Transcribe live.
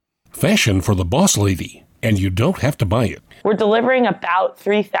Fashion for the boss lady, and you don't have to buy it. We're delivering about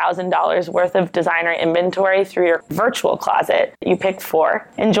 $3,000 worth of designer inventory through your virtual closet. You pick 4.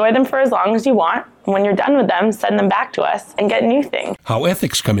 Enjoy them for as long as you want. When you're done with them, send them back to us and get new things. How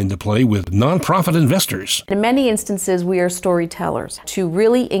ethics come into play with nonprofit investors. In many instances, we are storytellers. To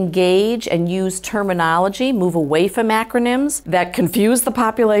really engage and use terminology, move away from acronyms that confuse the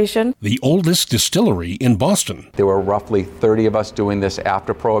population. The oldest distillery in Boston. There were roughly 30 of us doing this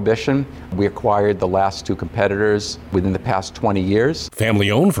after Prohibition. We acquired the last 2 competitors within the past 20 years. Family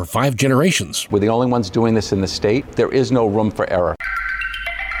owned for 5 generations. We're the only ones doing this in the state. There is no room for error.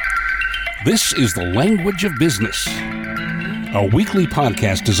 This is The Language of Business, a weekly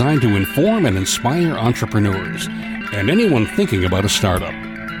podcast designed to inform and inspire entrepreneurs and anyone thinking about a startup.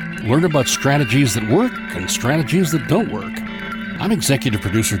 Learn about strategies that work and strategies that don't work. I'm executive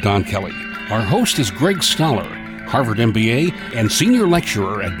producer Don Kelly. Our host is Greg Stoller, Harvard MBA and senior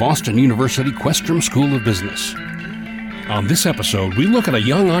lecturer at Boston University Questrom School of Business. On this episode, we look at a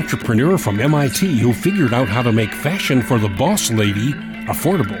young entrepreneur from MIT who figured out how to make fashion for the boss lady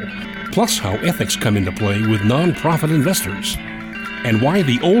affordable, plus how ethics come into play with nonprofit investors, and why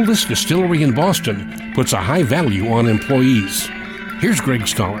the oldest distillery in Boston puts a high value on employees. Here's Greg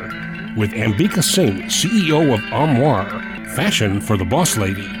Stoller with Ambika Singh, CEO of Armoire, fashion for the boss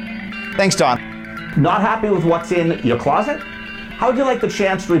lady. Thanks, Don. Not happy with what's in your closet? How would you like the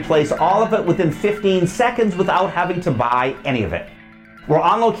chance to replace all of it within 15 seconds without having to buy any of it? We're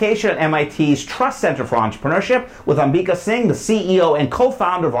on location at MIT's Trust Center for Entrepreneurship with Ambika Singh, the CEO and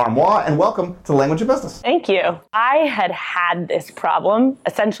co-founder of Armoire, and welcome to The Language of Business. Thank you. I had this problem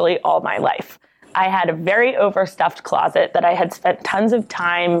essentially all my life. I had a very overstuffed closet that I had spent tons of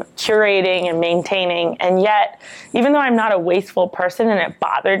time curating and maintaining, and yet, even though I'm not a wasteful person and it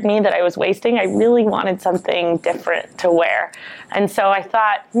bothered me that I was wasting, I really wanted something different to wear. And so I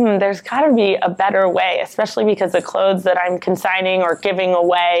thought, there's got to be a better way, especially because the clothes that I'm consigning or giving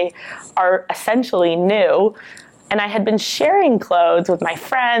away are essentially new. And I had been sharing clothes with my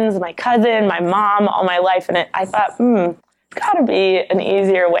friends, my cousin, my mom all my life, and I thought, got to be an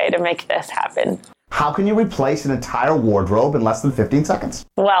easier way to make this happen. How can you replace an entire wardrobe in less than 15 seconds?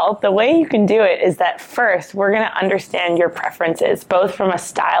 Well, the way you can do it is that first, we're going to understand your preferences, both from a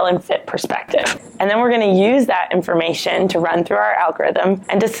style and fit perspective. And then we're going to use that information to run through our algorithm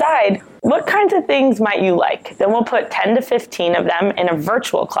and decide what kinds of things might you like. Then we'll put 10 to 15 of them in a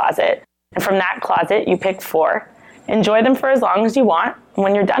virtual closet. And from that closet, you pick 4. Enjoy them for as long as you want.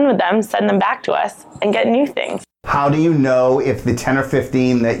 When you're done with them, send them back to us and get new things. How do you know if the 10 or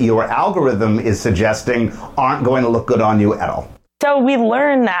 15 that your algorithm is suggesting aren't going to look good on you at all? So we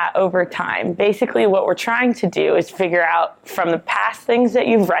learn that over time. Basically, what we're trying to do is figure out from the past things that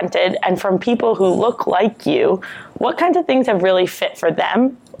you've rented and from people who look like you, what kinds of things have really fit for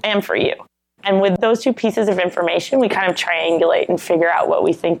them and for you. And with those 2 pieces of information, we kind of triangulate and figure out what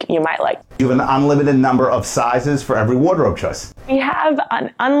we think you might like. You have an unlimited number of sizes for every wardrobe choice. We have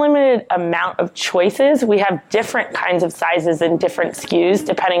an unlimited amount of choices. We have different kinds of sizes and different SKUs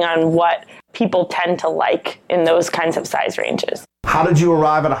depending on what people tend to like in those kinds of size ranges. How did you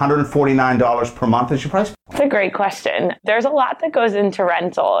arrive at $149 per month as your price? That's a great question. There's a lot that goes into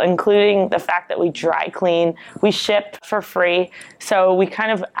rental, including the fact that we dry clean, we ship for free. So we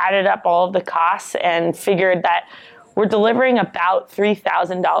kind of added up all of the costs and figured that we're delivering about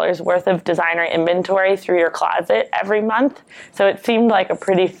 $3,000 worth of designer inventory through your closet every month. So it seemed like a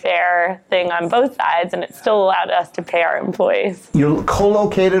pretty fair thing on both sides, and it still allowed us to pay our employees. You're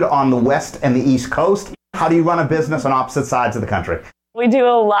co-located on the West and the East Coast. How do you run a business on opposite sides of the country? We do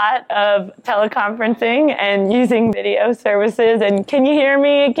a lot of teleconferencing and using video services. And can you hear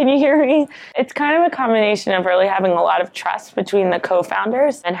me? Can you hear me? It's kind of a combination of really having a lot of trust between the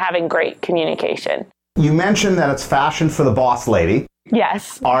co-founders and having great communication. You mentioned that it's fashion for the boss lady.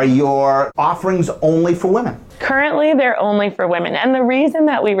 Yes. Are your offerings only for women? Currently, they're only for women. And the reason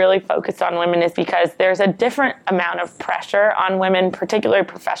that we really focus on women is because there's a different amount of pressure on women, particularly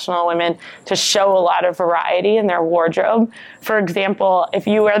professional women, to show a lot of variety in their wardrobe. For example, if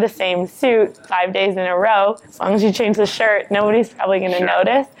you wear the same suit 5 days in a row, as long as you change the shirt, nobody's probably going to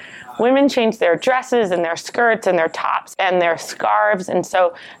notice. Women change their dresses and their skirts and their tops and their scarves. And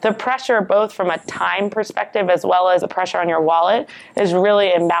so the pressure, both from a time perspective as well as the pressure on your wallet, is really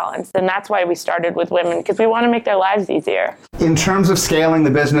imbalanced. And that's why we started with women, because we want to make their lives easier. In terms of scaling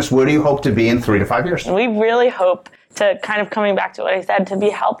the business, where do you hope to be in 3 to 5 years? We really hope to, kind of coming back to what I said, to be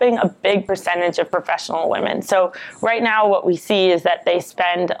helping a big percentage of professional women. So right now what we see is that they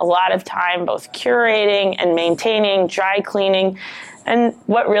spend a lot of time both curating and maintaining, dry cleaning, And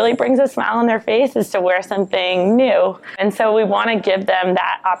what really brings a smile on their face is to wear something new. And so we want to give them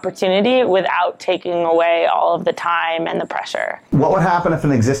that opportunity without taking away all of the time and the pressure. What would happen if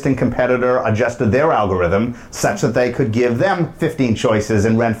an existing competitor adjusted their algorithm such that they could give them 15 choices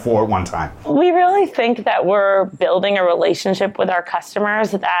and rent 4 at one time? We really think that we're building a relationship with our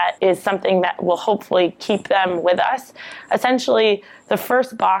customers that is something that will hopefully keep them with us. Essentially, the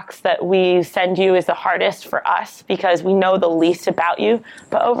first box that we send you is the hardest for us because we know the least about you.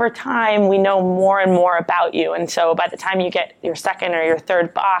 But over time, we know more and more about you. And so by the time you get your second or your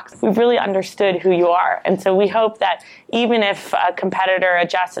third box, we've really understood who you are. And so we hope that even if a competitor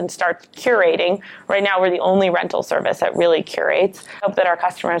adjusts and starts curating, right now we're the only rental service that really curates, hope that our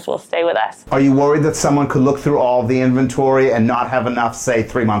customers will stay with us. Are you worried that someone could look through all of the inventory and not have enough, say,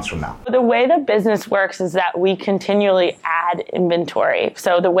 3 months from now? The way the business works is that we continually add inventory.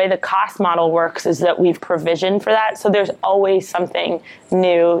 So the way the cost model works is that we've provisioned for that. So there's always something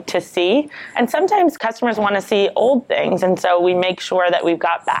new to see. And sometimes customers want to see old things. And so we make sure that we've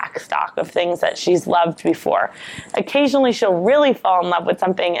got back stock of things that she's loved before. Occasionally she'll really fall in love with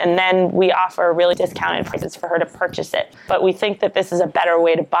something and then we offer really discounted prices for her to purchase it. But we think that this is a better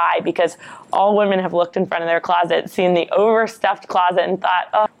way to buy because all women have looked in front of their closet, seen the overstuffed closet and thought,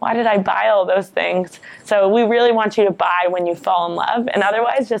 oh, why did I buy all those things? So we really want you to buy when you fall in love, and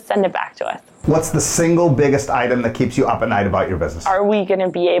otherwise just send it back to us. What's the single biggest item that keeps you up at night about your business? Are we going to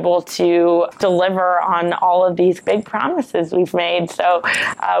be able to deliver on all of these big promises we've made? So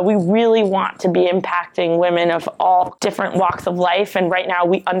we really want to be impacting women of all different walks of life. And right now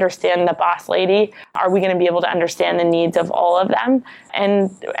we understand the boss lady. Are we going to be able to understand the needs of all of them?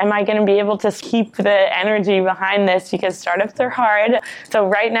 And am I going to be able to keep the energy behind this? Because startups are hard. So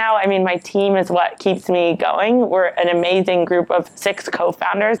right now, I mean, my team is what keeps me going. We're an amazing group of 6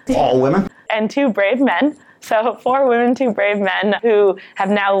 co-founders. All women? And 2 brave men. So 4 women, 2 brave men who have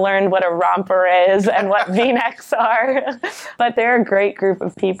now learned what a romper is and what V-necks are. But they're a great group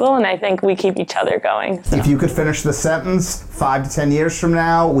of people, and I think we keep each other going. So. If you could finish the sentence, 5 to 10 years from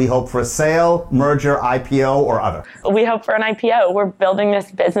now, we hope for a sale, merger, IPO, or other. We hope for an IPO. We're building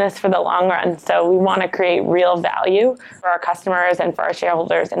this business for the long run, so we want to create real value for our customers and for our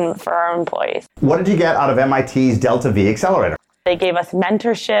shareholders and for our employees. What did you get out of MIT's Delta V Accelerator? They gave us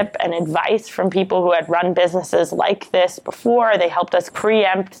mentorship and advice from people who had run businesses like this before. They helped us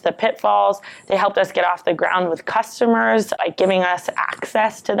preempt the pitfalls. They helped us get off the ground with customers by giving us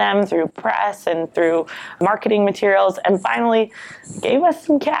access to them through press and through marketing materials. And finally, gave us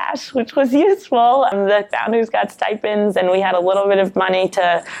some cash, which was useful. The founders got stipends and we had a little bit of money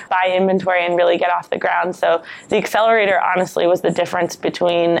to buy inventory and really get off the ground. So the accelerator honestly was the difference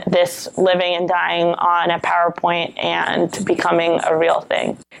between this living and dying on a PowerPoint and becoming a real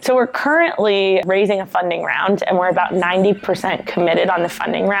thing. So we're currently raising a funding round and we're about 90% committed on the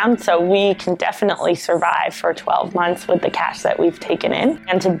funding round. So we can definitely survive for 12 months with the cash that we've taken in,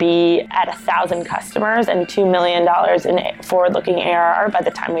 and to be at 1,000 customers and $2 million in forward-looking ARR by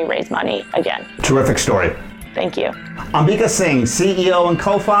the time we raise money again. Terrific story. Thank you. Ambika Singh, CEO and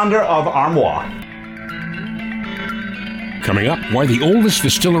co-founder of Armoire. Coming up, why the oldest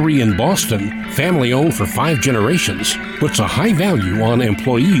distillery in Boston, family-owned for 5 generations, puts a high value on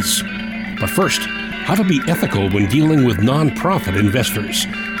employees. But first, how to be ethical when dealing with nonprofit investors,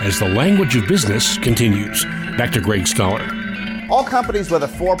 as the language of business continues. Back to Greg Stoller. All companies, whether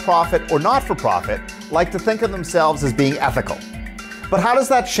for-profit or not-for-profit, like to think of themselves as being ethical. But how does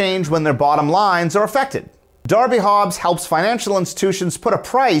that change when their bottom lines are affected? Darby Hobbs helps financial institutions put a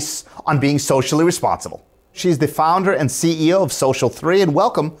price on being socially responsible. She's the founder and CEO of Social 3, and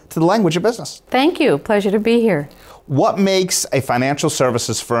welcome to the Language of Business. Thank you. Pleasure to be here. What makes a financial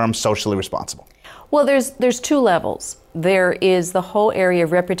services firm socially responsible? Well, there's 2 levels. There is the whole area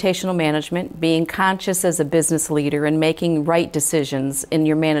of reputational management, being conscious as a business leader and making right decisions in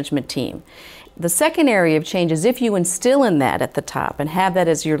your management team. The second area of change is if you instill in that at the top and have that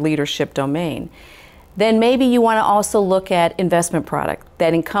as your leadership domain, then maybe you want to also look at investment product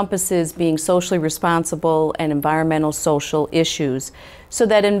that encompasses being socially responsible and environmental social issues, so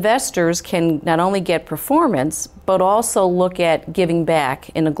that investors can not only get performance, but also look at giving back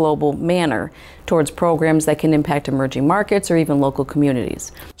in a global manner towards programs that can impact emerging markets or even local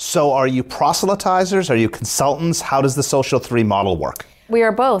communities. So are you proselytizers? Are you consultants? How does the Social 3 model work? We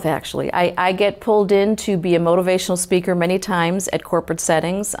are both, actually. I get pulled in to be a motivational speaker many times at corporate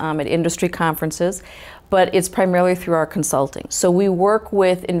settings, at industry conferences, but it's primarily through our consulting. So we work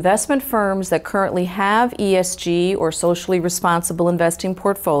with investment firms that currently have ESG or socially responsible investing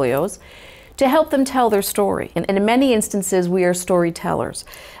portfolios to help them tell their story. And in many instances, we are storytellers.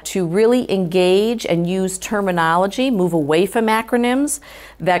 To really engage and use terminology, move away from acronyms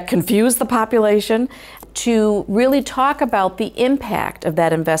that confuse the population, to really talk about the impact of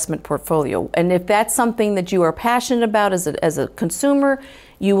that investment portfolio. And if that's something that you are passionate about as a consumer,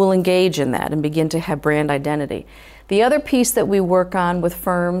 you will engage in that and begin to have brand identity. The other piece that we work on with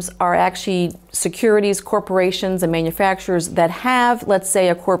firms are actually securities, corporations, and manufacturers that have, let's say,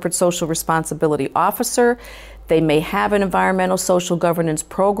 a corporate social responsibility officer. They may have an environmental social governance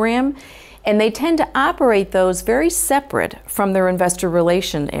program, and they tend to operate those very separate from their investor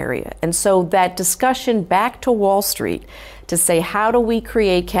relation area. And so that discussion back to Wall Street to say, how do we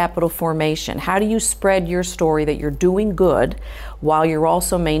create capital formation? How do you spread your story that you're doing good while you're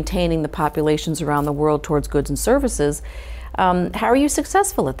also maintaining the populations around the world towards goods and services? How are you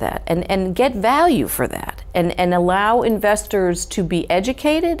successful at that? And get value for that, and allow investors to be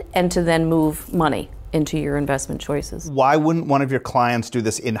educated and to then move money into your investment choices. Why wouldn't one of your clients do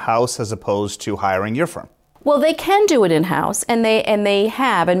this in-house as opposed to hiring your firm? Well, they can do it in-house, and they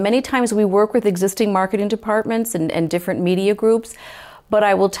have. And many times we work with existing marketing departments and different media groups. But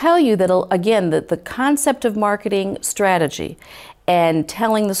I will tell you that, again, that the concept of marketing strategy and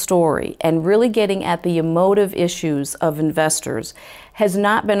telling the story and really getting at the emotive issues of investors has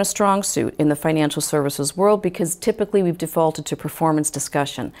not been a strong suit in the financial services world, because typically we've defaulted to performance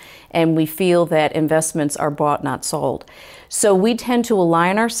discussion, and we feel that investments are bought, not sold. So we tend to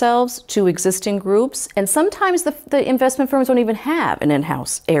align ourselves to existing groups, and sometimes the investment firms don't even have an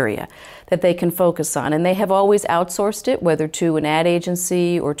in-house area that they can focus on, and they have always outsourced it, whether to an ad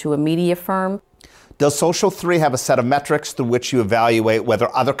agency or to a media firm. Does Social 3 have a set of metrics through which you evaluate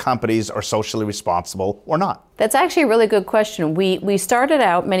whether other companies are socially responsible or not? That's actually a really good question. We started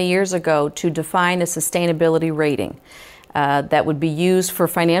out many years ago to define a sustainability rating that would be used for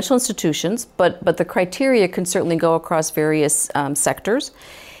financial institutions, but the criteria can certainly go across various sectors.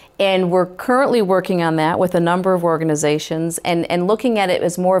 And we're currently working on that with a number of organizations and looking at it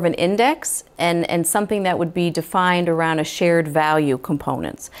as more of an index and something that would be defined around a shared value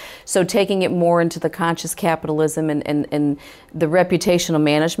components. So taking it more into the conscious capitalism and the reputational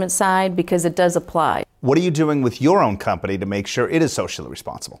management side, because it does apply. What are you doing with your own company to make sure it is socially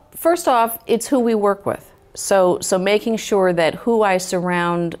responsible? First off, it's who we work with. So making sure that who I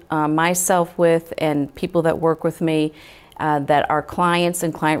surround myself with and people that work with me, that our clients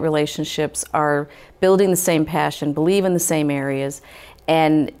and client relationships are building the same passion, believe in the same areas,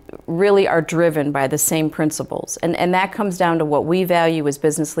 and really are driven by the same principles. And that comes down to what we value as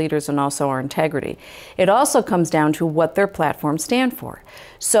business leaders and also our integrity. It also comes down to what their platforms stand for.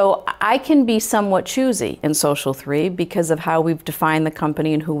 So I can be somewhat choosy in Social 3 because of how we've defined the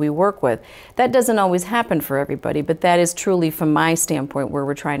company and who we work with. That doesn't always happen for everybody, but that is truly from my standpoint where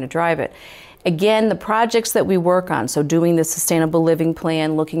we're trying to drive it. Again, the projects that we work on, so doing the sustainable living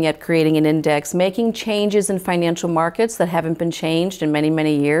plan, looking at creating an index, making changes in financial markets that haven't been changed in many,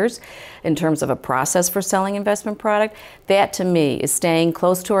 many years in terms of a process for selling investment product, that to me is staying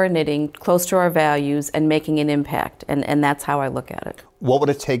close to our knitting, close to our values, and making an impact. And that's how I look at it. What would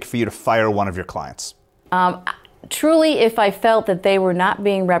it take for you to fire one of your clients? Truly, if I felt that they were not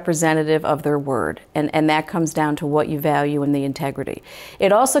being representative of their word, and that comes down to what you value and the integrity.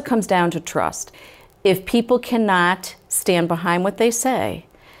 It also comes down to trust. If people cannot stand behind what they say,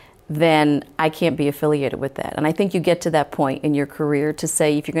 then I can't be affiliated with that. And I think you get to that point in your career to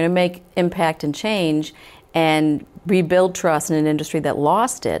say, if you're going to make impact and change and rebuild trust in an industry that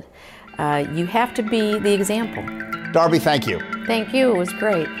lost it, you have to be the example. Darby, thank you. Thank you. It was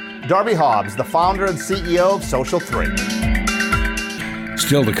great. Darby Hobbs, the founder and CEO of Social 3.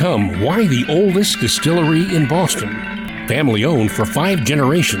 Still to come, why the oldest distillery in Boston, family owned for 5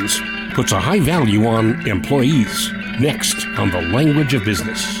 generations, puts a high value on employees. Next on The Language of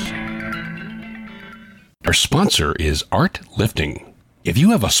Business. Our sponsor is Art Lifting. If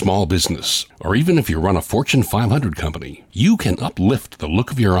you have a small business, or even if you run a Fortune 500 company, you can uplift the look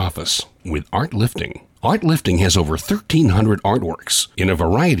of your office with Art Lifting. Art Lifting has over 1,300 artworks in a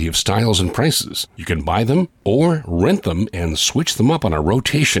variety of styles and prices. You can buy them or rent them and switch them up on a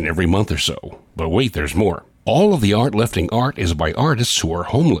rotation every month or so. But wait, there's more. All of the Art Lifting art is by artists who are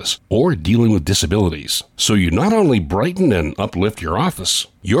homeless or dealing with disabilities. So you not only brighten and uplift your office,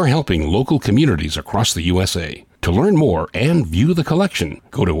 you're helping local communities across the USA. To learn more and view the collection,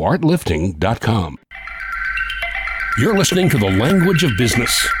 go to artlifting.com. You're listening to The Language of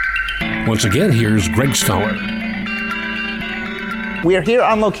Business. Once again, here's Greg Stoller. We are here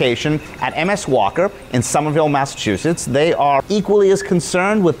on location at MS Walker in Somerville, Massachusetts. They are equally as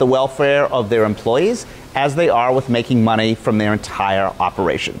concerned with the welfare of their employees as they are with making money from their entire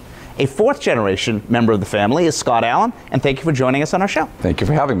operation. A fourth-generation member of the family is Scott Allen, and thank you for joining us on our show. Thank you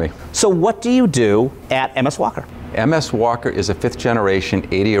for having me. So what do you do at MS Walker? MS Walker is a fifth-generation,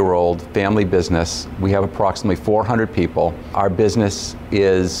 80-year-old family business. We have approximately 400 people. Our business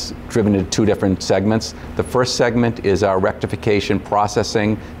is driven into two different segments. The first segment is our rectification,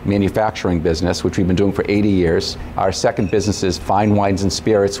 processing, manufacturing business, which we've been doing for 80 years. Our second business is fine wines and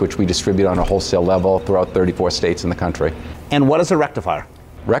spirits, which we distribute on a wholesale level throughout 34 states in the country. And what is a rectifier?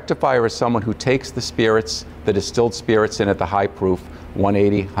 Rectifier is someone who takes the spirits, the distilled spirits in at the high proof,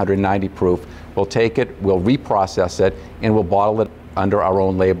 180, 190 proof. We'll take it, we'll reprocess it, and we'll bottle it under our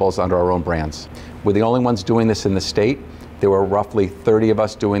own labels, under our own brands. We're the only ones doing this in the state. There were roughly 30 of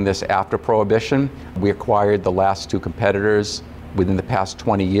us doing this after Prohibition. We acquired the last two competitors within the past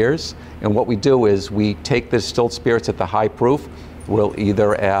 20 years. And what we do is we take the distilled spirits at the high proof. We'll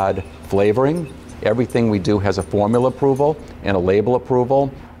either add flavoring. Everything we do has a formula approval and a label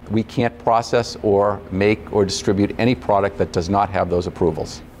approval. We can't process or make or distribute any product that does not have those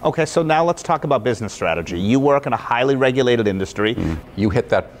approvals. Okay, so now let's talk about business strategy. You work in a highly regulated industry. You hit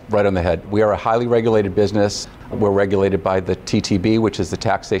that right on the head. We are a highly regulated business. We're regulated by the TTB, which is the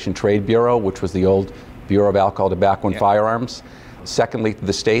Taxation Trade Bureau, which was the old Bureau of Alcohol, Tobacco, and Firearms. Secondly,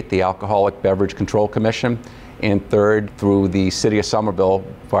 the state, the Alcoholic Beverage Control Commission. And third, through the City of Somerville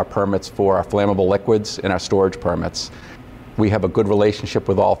for our permits for our flammable liquids and our storage permits. We have a good relationship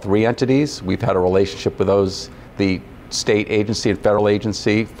with all three entities. We've had a relationship with the state agency and federal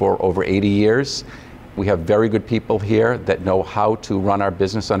agency for over 80 years. We have very good people here that know how to run our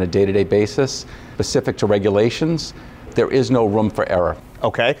business on a day-to-day basis. Specific to regulations, there is no room for error.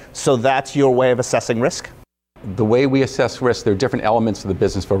 Okay, so that's your way of assessing risk? The way we assess risk, there are different elements of the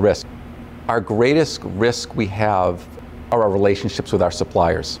business for risk. Our greatest risk we have are our relationships with our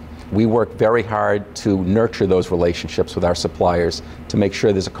suppliers. We work very hard to nurture those relationships with our suppliers to make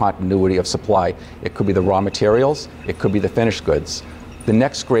sure there's a continuity of supply. It could be the raw materials, it could be the finished goods. The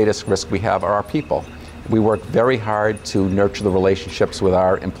next greatest risk we have are our people. We work very hard to nurture the relationships with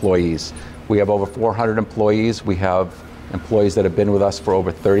our employees. We have over 400 employees. We have employees that have been with us for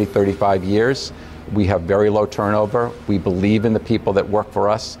over 30, 35 years. We have very low turnover. We believe in the people that work for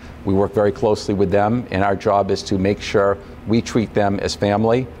us. We work very closely with them, and our job is to make sure we treat them as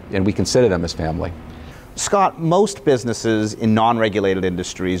family and we consider them as family. Scott, most businesses in non-regulated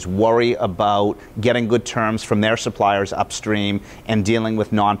industries worry about getting good terms from their suppliers upstream and dealing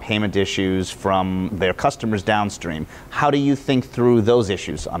with non-payment issues from their customers downstream. How do you think through those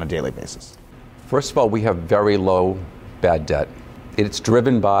issues on a daily basis? First of all, we have very low bad debt. It's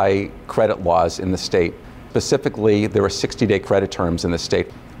driven by credit laws in the state. Specifically, there are 60-day credit terms in the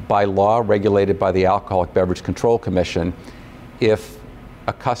state. By law, regulated by the Alcoholic Beverage Control Commission, if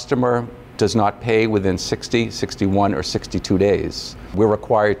a customer does not pay within 60, 61, or 62 days, we're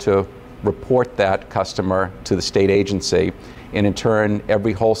required to report that customer to the state agency, and in turn,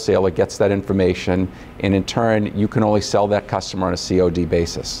 every wholesaler gets that information, and in turn, you can only sell that customer on a COD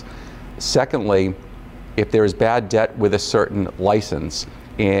basis. Secondly, if there is bad debt with a certain license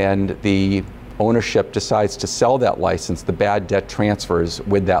and the ownership decides to sell that license, the bad debt transfers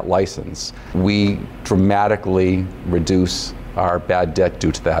with that license. We dramatically reduce our bad debt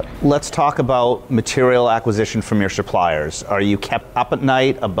due to that. Let's talk about material acquisition from your suppliers. Are you kept up at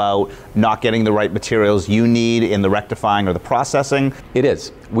night about not getting the right materials you need in the rectifying or the processing? It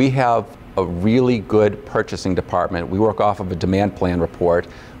is. We have a really good purchasing department. We work off of a demand plan report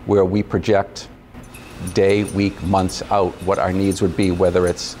where we project day, week, months out what our needs would be, whether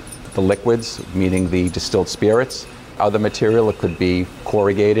it's the liquids, meaning the distilled spirits, other material, it could be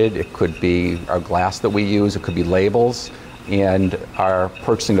corrugated, it could be our glass that we use, it could be labels, and our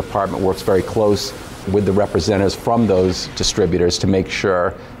purchasing department works very close with the representatives from those distributors to make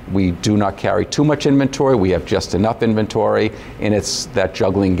sure we do not carry too much inventory, we have just enough inventory, and it's that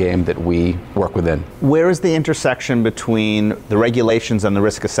juggling game that we work within. Where is the intersection between the regulations and the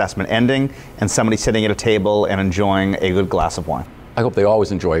risk assessment ending and somebody sitting at a table and enjoying a good glass of wine? I hope they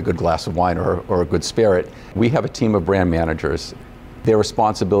always enjoy a good glass of wine or a good spirit. We have a team of brand managers. Their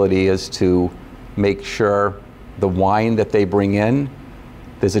responsibility is to make sure the wine that they bring in,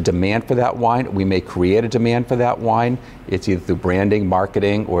 there's a demand for that wine. We may create a demand for that wine. It's either through branding,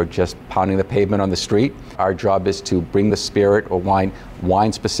 marketing, or just pounding the pavement on the street. Our job is to bring the spirit or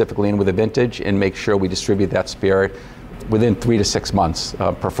wine specifically in with a vintage and make sure we distribute that spirit within 3 to 6 months,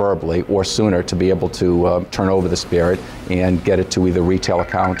 preferably, or sooner, to be able to turn over the spirit and get it to either retail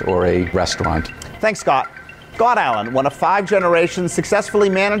account or a restaurant. Thanks, Scott. Scott Allen, one of 5 generations successfully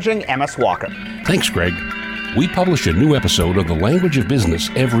managing MS Walker. Thanks, Greg. We publish a new episode of The Language of Business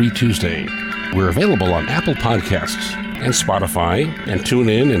every Tuesday. We're available on Apple Podcasts, and Spotify, and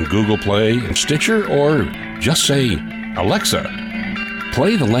TuneIn and Google Play and Stitcher, or just say, Alexa,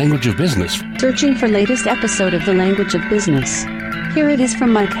 play The Language of Business. Searching for latest episode of The Language of Business. Here it is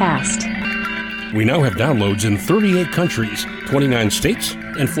from my cast. We now have downloads in 38 countries, 29 states,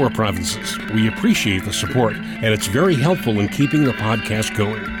 and 4 provinces. We appreciate the support, and it's very helpful in keeping the podcast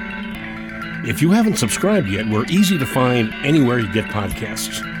going. If you haven't subscribed yet, we're easy to find anywhere you get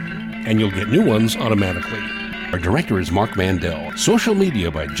podcasts, and you'll get new ones automatically. Our director is Mark Mandel. Social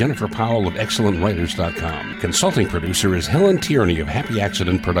media by Jennifer Powell of ExcellentWriters.com. Consulting producer is Helen Tierney of Happy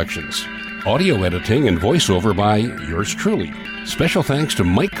Accident Productions. Audio editing and voiceover by yours truly. Special thanks to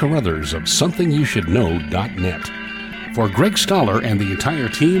Mike Carruthers of SomethingYouShouldKnow.net. For Greg Stoller and the entire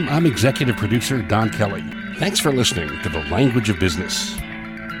team, I'm executive producer Don Kelly. Thanks for listening to The Language of Business.